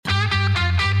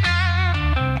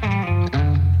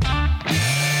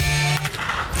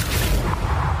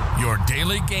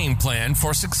game plan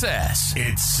for success.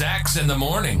 It's Sachs in the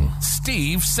Morning.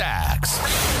 Steve Sachs.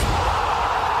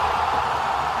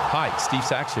 Hi, Steve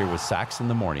Sachs here with Sachs in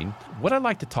the Morning. What I'd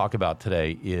like to talk about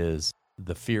today is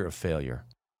the fear of failure.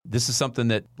 This is something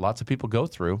that lots of people go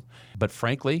through, but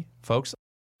frankly, folks,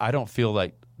 I don't feel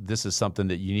like this is something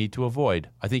that you need to avoid.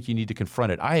 I think you need to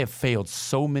confront it. I have failed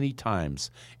so many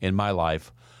times in my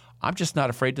life. I'm just not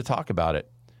afraid to talk about it.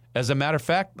 As a matter of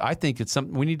fact, I think it's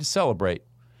something we need to celebrate.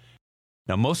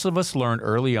 Now, most of us learn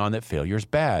early on that failure is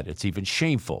bad. It's even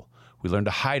shameful. We learn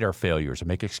to hide our failures and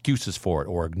make excuses for it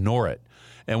or ignore it.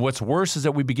 And what's worse is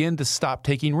that we begin to stop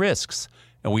taking risks.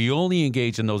 And we only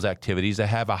engage in those activities that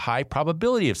have a high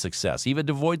probability of success, even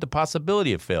to avoid the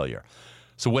possibility of failure.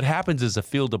 So what happens is the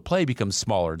field of play becomes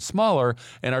smaller and smaller,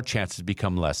 and our chances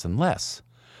become less and less.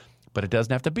 But it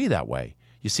doesn't have to be that way.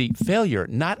 You see, failure,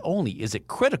 not only is it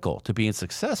critical to being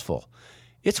successful,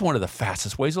 it's one of the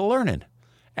fastest ways of learning.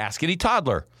 Ask any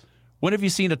toddler. When have you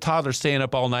seen a toddler staying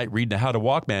up all night reading a how to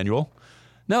walk manual?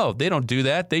 No, they don't do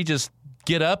that. They just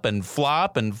get up and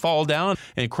flop and fall down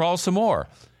and crawl some more.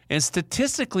 And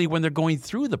statistically, when they're going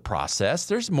through the process,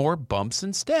 there's more bumps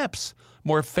and steps,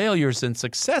 more failures than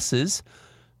successes,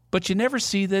 but you never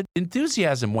see the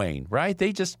enthusiasm wane, right?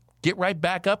 They just get right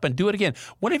back up and do it again.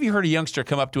 When have you heard a youngster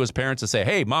come up to his parents and say,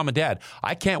 "Hey, Mom and Dad,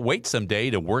 I can't wait someday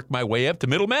to work my way up to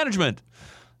middle management"?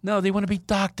 No, they want to be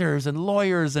doctors and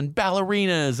lawyers and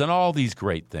ballerinas and all these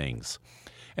great things.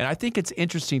 And I think it's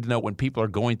interesting to note when people are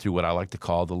going through what I like to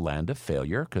call the land of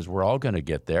failure, because we're all going to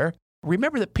get there.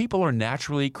 Remember that people are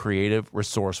naturally creative,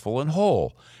 resourceful, and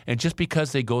whole. And just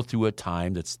because they go through a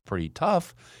time that's pretty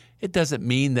tough, it doesn't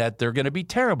mean that they're going to be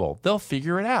terrible. They'll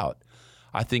figure it out.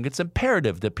 I think it's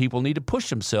imperative that people need to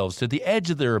push themselves to the edge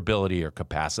of their ability or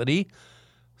capacity.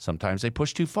 Sometimes they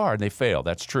push too far and they fail.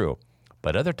 That's true.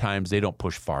 But other times they don't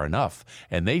push far enough,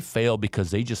 and they fail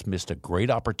because they just missed a great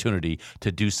opportunity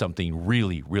to do something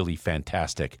really, really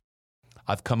fantastic.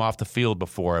 I've come off the field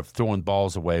before of throwing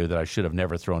balls away that I should have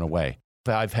never thrown away.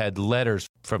 I've had letters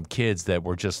from kids that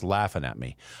were just laughing at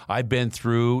me. I've been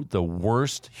through the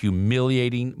worst,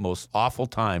 humiliating, most awful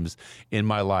times in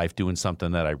my life doing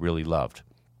something that I really loved.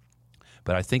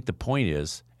 But I think the point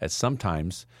is that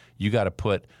sometimes you got to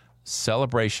put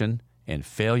celebration and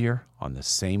failure on the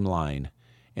same line.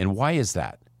 And why is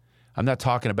that? I'm not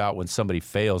talking about when somebody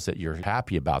fails that you're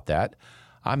happy about that.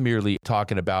 I'm merely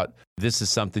talking about this is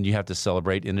something you have to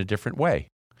celebrate in a different way.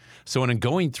 So when I'm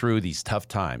going through these tough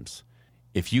times,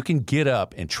 if you can get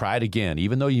up and try it again,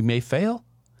 even though you may fail,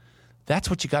 that's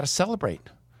what you got to celebrate.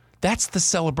 That's the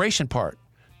celebration part.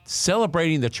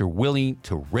 Celebrating that you're willing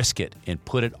to risk it and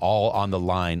put it all on the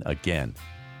line again.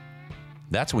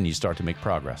 That's when you start to make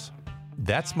progress.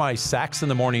 That's my Sachs in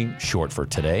the Morning short for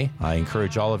today. I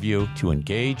encourage all of you to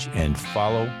engage and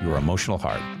follow your emotional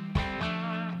heart.